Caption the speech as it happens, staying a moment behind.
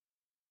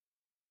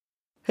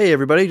Hey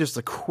everybody, just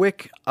a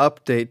quick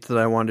update that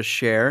I wanted to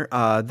share.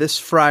 This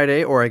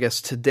Friday, or I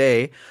guess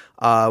today,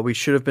 we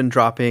should have been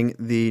dropping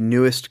the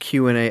newest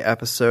Q&A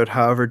episode.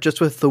 However, just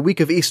with the week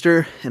of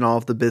Easter and all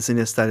of the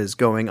busyness that is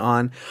going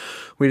on,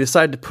 we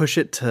decided to push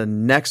it to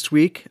next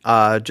week,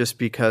 just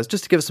to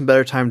give us some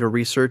better time to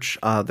research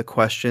the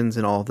questions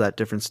and all of that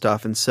different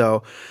stuff. And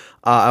so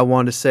I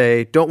wanted to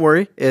say, don't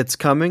worry, it's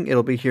coming.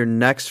 It'll be here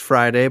next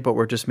Friday, but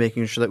we're just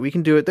making sure that we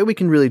can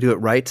really do it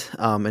right,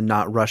 and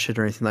not rush it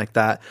or anything like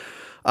that.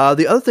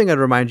 The other thing I'd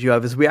remind you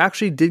of is we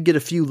actually did get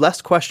a few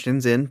less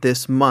questions in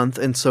this month.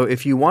 And so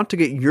if you want to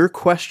get your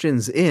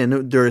questions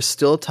in, there is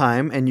still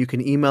time, and you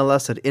can email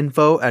us at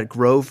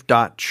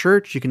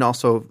info@grove.church. You can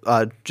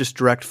also just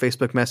direct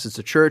Facebook message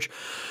to church.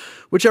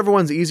 Whichever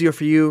one's easier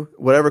for you,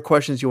 whatever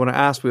questions you want to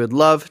ask, we would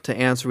love to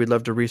answer. We'd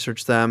love to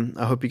research them.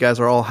 I hope you guys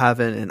are all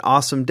having an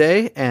awesome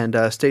day, and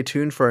stay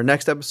tuned for our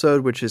next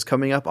episode, which is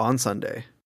coming up on Sunday.